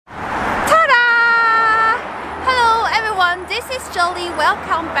it's Jolie.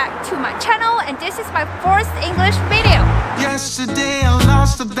 Welcome back to my channel, and this is my first English video. Yesterday I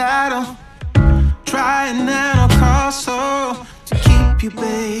lost the battle, trying at all costs to keep you,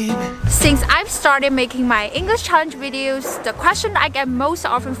 baby. Since I've started making my English challenge videos, the question I get most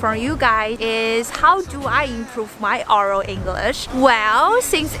often from you guys is how do I improve my oral English? Well,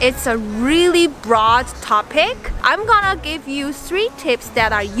 since it's a really broad topic, I'm gonna give you 3 tips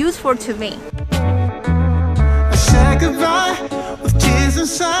that are useful to me. I said goodbye with tears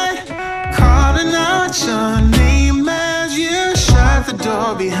inside, calling out your name as you shut the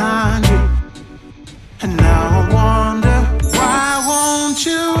door behind you. And now I wonder, why won't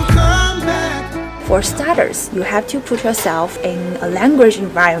you come back? For starters, you have to put yourself in a language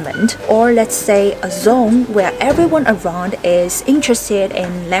environment, or let's say a zone where everyone around is interested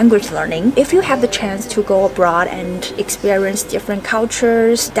in language learning. If you have the chance to go abroad and experience different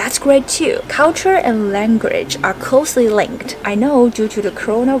cultures, that's great too. Culture and language are closely linked. I know due to the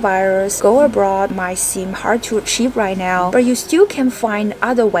coronavirus, go abroad might seem hard to achieve right now, but you still can find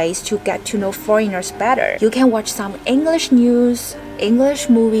other ways to get to know foreigners better. You can watch some English news, English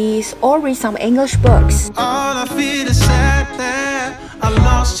movies, or read some English books. All I feel is sad that I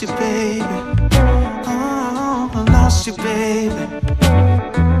lost you, baby. Oh, I lost you, baby.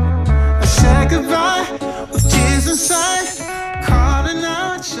 I said goodbye with tears inside, calling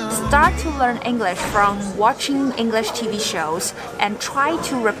out your... Start to learn English from watching English TV shows and try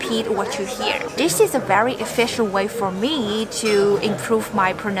to repeat what you hear. This is a very efficient way for me to improve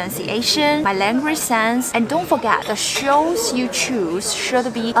my pronunciation, my language sense, and don't forget, the shows you choose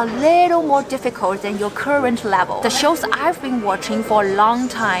should be a little more difficult than your current level. The shows I've been watching for a long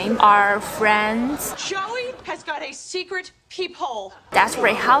time are Friends, Joey has got a secret peephole.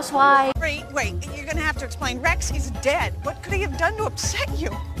 Desperate Housewives, Wait, you're gonna have to explain. Rex is dead. What could he have done to upset you?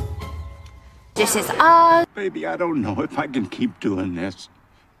 This Is Us, Baby, I don't know if I can keep doing this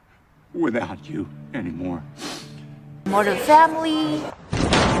without you anymore. Modern Family.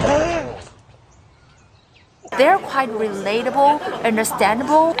 They're quite relatable,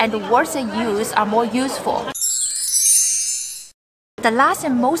 understandable, and the words they use are more useful. The last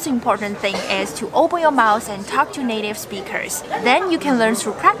and most important thing is to open your mouth and talk to native speakers. Then you can learn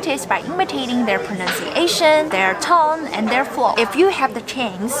through practice by imitating their pronunciation, their tone, and their flow. If you have the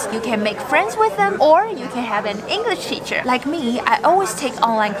chance, you can make friends with them, or you can have an English teacher. Like me, I always take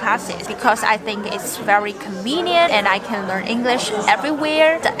online classes because I think it's very convenient and I can learn English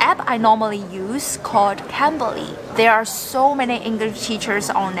everywhere. The app I normally use called Cambly. There are so many English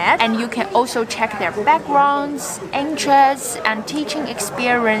teachers on it, and you can also check their backgrounds, interests, and teaching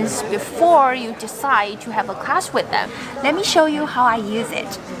experience before you decide to have a class with them. Let me show you how I use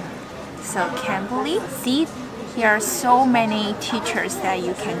it. So Cambly, see, here are so many teachers that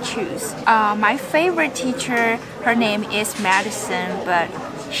you can choose. My favorite teacher, her name is Madison, but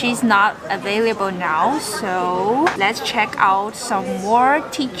she's not available now, so let's check out some more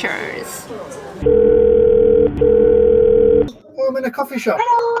teachers. Oh, I'm in a coffee shop.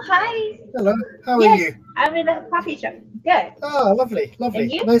 Hello, hi. Hello, how are Yes, you? I'm in a coffee shop. Good. Oh, lovely, lovely.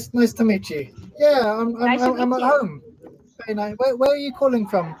 And you? Nice to meet you. Yeah, I'm Nice to at meet you. home. Very nice. Where are you calling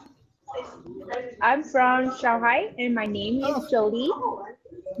from? I'm from Shanghai, and my name is Oh. Jolie.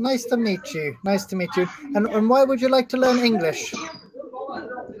 Nice to meet you. Nice to meet you. And why would you like to learn English?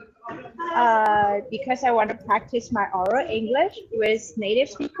 Because I want to practice my oral English with native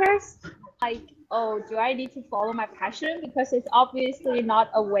speakers. Like, oh, do I need to follow my passion? Because it's obviously not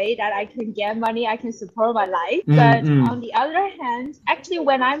a way that I can get money, I can support my life. But on the other hand, actually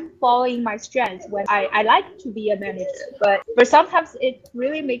when I'm following my strengths, when I like to be a manager, but sometimes it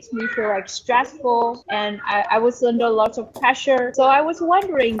really makes me feel like stressful, and I was under lots of pressure. So I was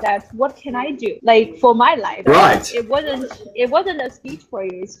wondering that what can I do like for my life? Right. It wasn't a speech for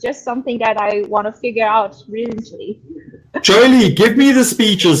you. It's just something that I want to figure out recently. Jolie, give me the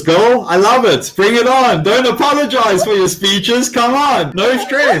speeches, girl. I love it. Bring it on. Don't apologize for your speeches. Come on. No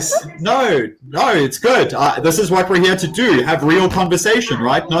stress. No, it's good. This is what we're here to do. Have real conversation,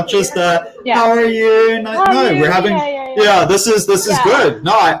 right? Not just, how are you? No, we're having... Yeah, this is good.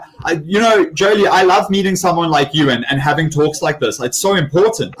 No, you know, Jolie, I love meeting someone like you and having talks like this. It's so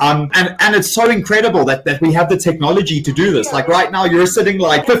important. And it's so incredible that we have the technology to do this. Like right now, you're sitting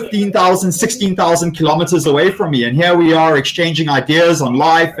like 15,000, 16,000 kilometers away from me. And here we are exchanging ideas on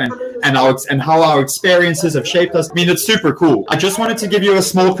life and how our experiences have shaped us. I mean, it's super cool. I just wanted to give you a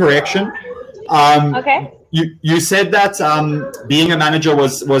small correction. Okay. You said that being a manager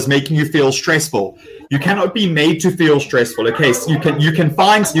was making you feel stressful. You cannot be made to feel stressful. Okay, so you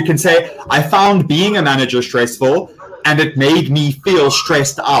can say, I found being a manager stressful and it made me feel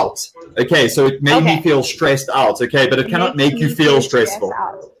stressed out. Okay, so it made me feel stressed out. Okay, but it cannot make you feel stressful.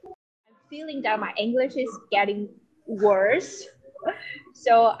 I'm feeling that my English is getting worse,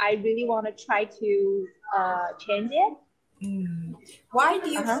 so I really want to try to change it. Why do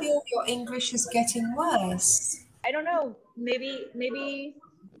you feel your English is getting worse? I don't know. Maybe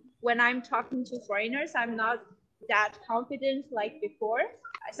when I'm talking to foreigners, I'm not that confident like before.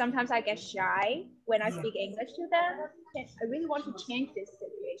 Sometimes I get shy when I speak English to them. I really want to change this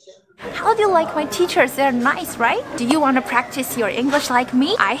situation. How do you like my teachers? They're nice, right? Do you want to practice your English like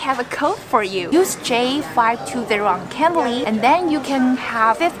me? I have a code for you. Use J520 on Cambly, and then you can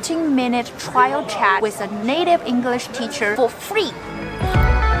have 15-minute trial chat with a native English teacher for free.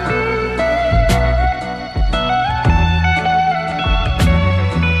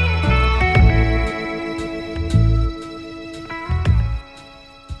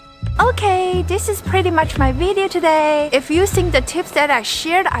 Okay, this is pretty much my video today. If you think the tips that I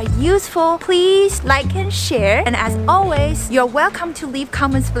shared are useful, please like and share. And as always, you're welcome to leave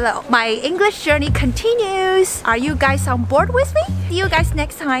comments below. My English journey continues. Are you guys on board with me? See you guys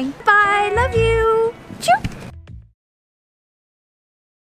next time. Bye, love you. Choo!